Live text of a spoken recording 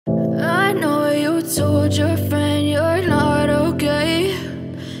told your friend you're not okay?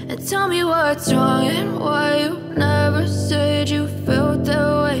 And tell me what's wrong and why you never said you felt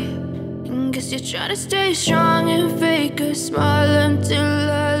that way. And guess you're trying to stay strong and fake a smile until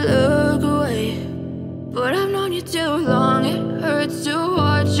I look away. But I've known you too long, it hurts to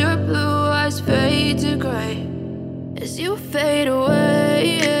watch your blue eyes fade to gray as you fade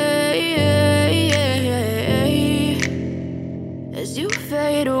away, as you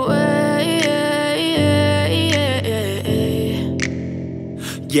fade away.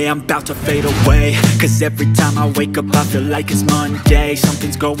 Yeah, I'm about to fade away, cause every time I wake up I feel like it's Monday.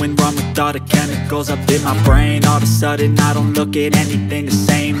 Something's going wrong with all the chemicals up in my brain. All of a sudden I don't look at anything the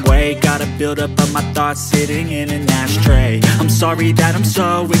same way. Got a build up of my thoughts sitting in an ashtray. I'm sorry that I'm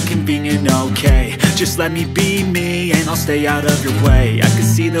so inconvenient, okay? Just let me be me and I'll stay out of your way. I can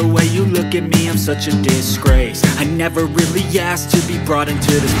see the way you look at me, I'm such a disgrace. I never really asked to be brought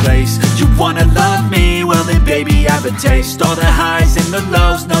into this place. You wanna love me? Well then baby have a taste. All the highs and the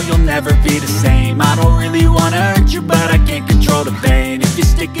lows, no, you'll never be the same. I don't really wanna hurt you, but I can't control the pain. If you're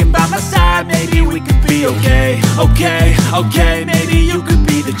sticking by my side, maybe we could be okay. Okay, maybe you could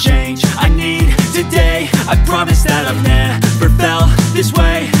be the change I need today. I promise that I've never felt this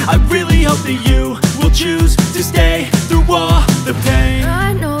way. I really hope that you will choose to stay through all the pain.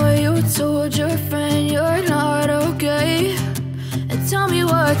 I know you told your friend you're not okay. And tell me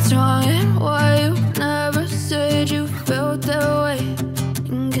what's wrong and why you never said you felt that way.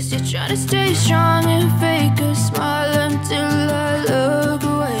 Guess you're trying to stay strong and fake a smile until I look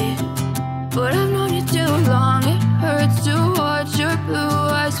away. But I've known you too long, it hurts to watch your blue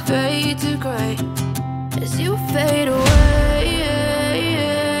eyes fade to gray as you fade away,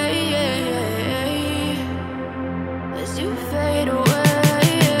 as you fade away,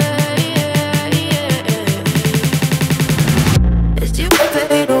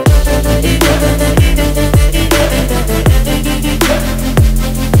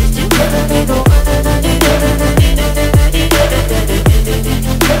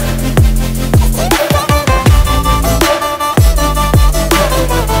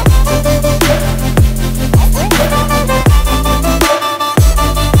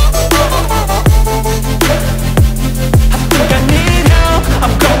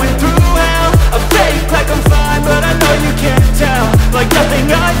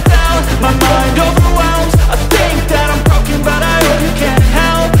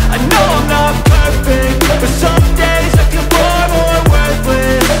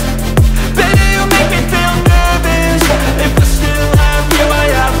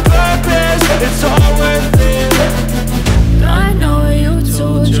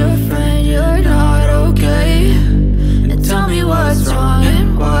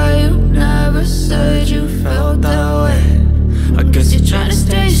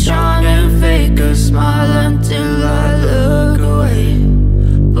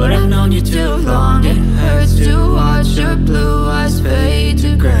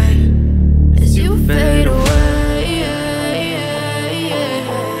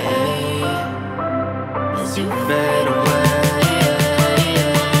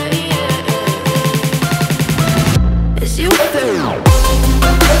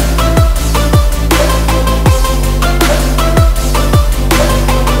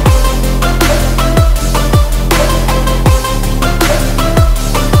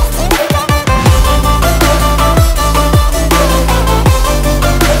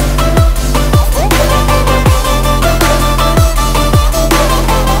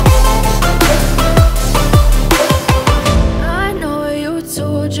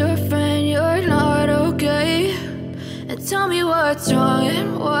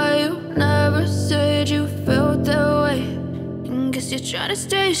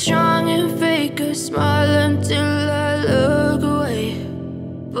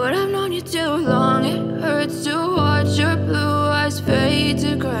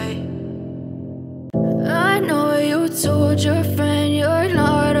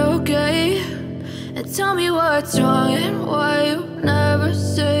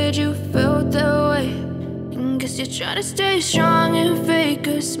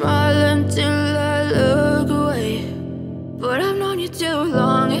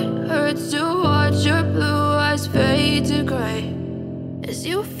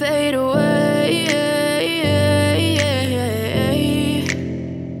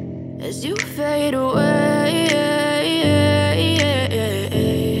 as you fade away.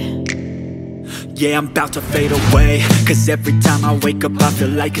 Yeah, I'm about to fade away, cause every time I wake up I feel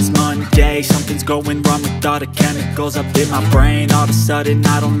like it's Monday. Something's going wrong with all the chemicals up in my brain. All of a sudden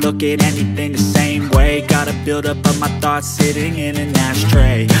I don't look at anything the same way. Got a build up of my thoughts sitting in an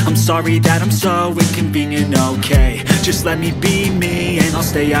ashtray. I'm sorry sorry that I'm so inconvenient, okay? Just let me be me and I'll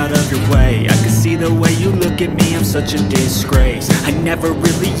stay out of your way. I can see the way you look at me, I'm such a disgrace. I never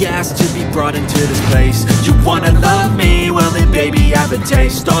really asked to be brought into this place. You wanna love me? Well then baby, I have a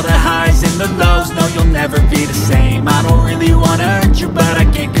taste. All the highs and the lows, no you'll never be the same. I don't really wanna hurt you, but I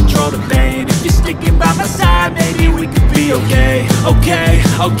can't control the pain. If you're sticking by my side, maybe we could be okay.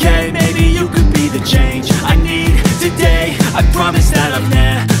 Okay, maybe you could be the change I need today. I promise that I've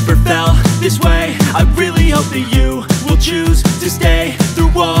never felt this way. I really hope that you will choose to stay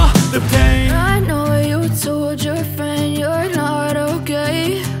through all the pain. I know you told your friend you're not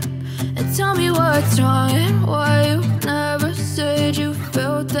okay, and tell me what's wrong and why you never said you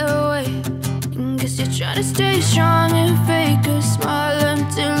felt that way. Guess you're trying to stay strong and fake a smile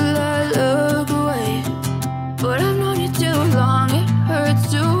until I look away. But I've known you too long, it hurts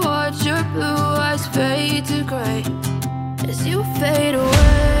to watch your blue eyes fade to gray as you fade away.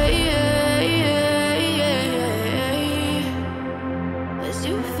 As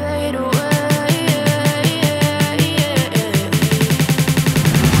you fade away.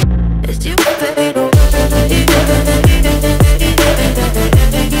 As you fade away.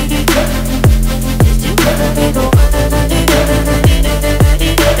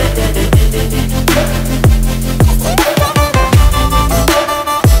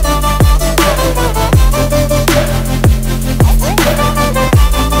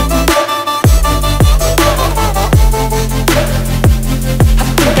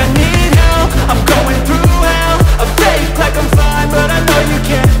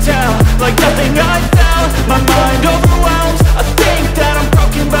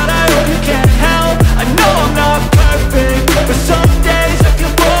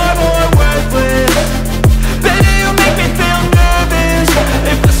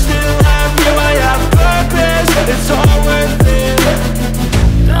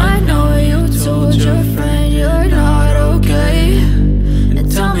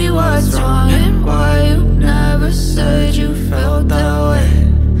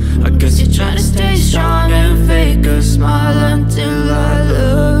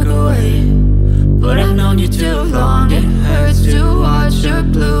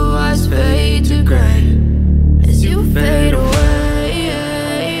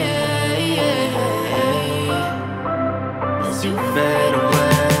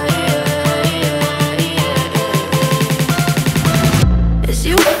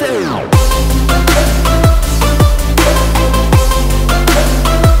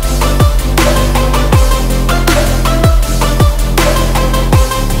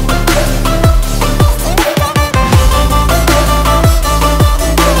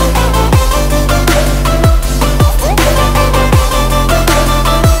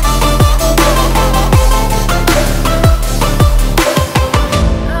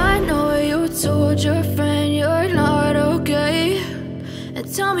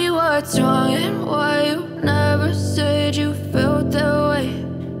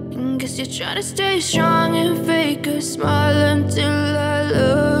 Try to stay strong and fake a smile until I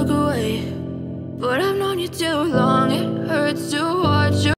look away. But I've known you too long, it hurts to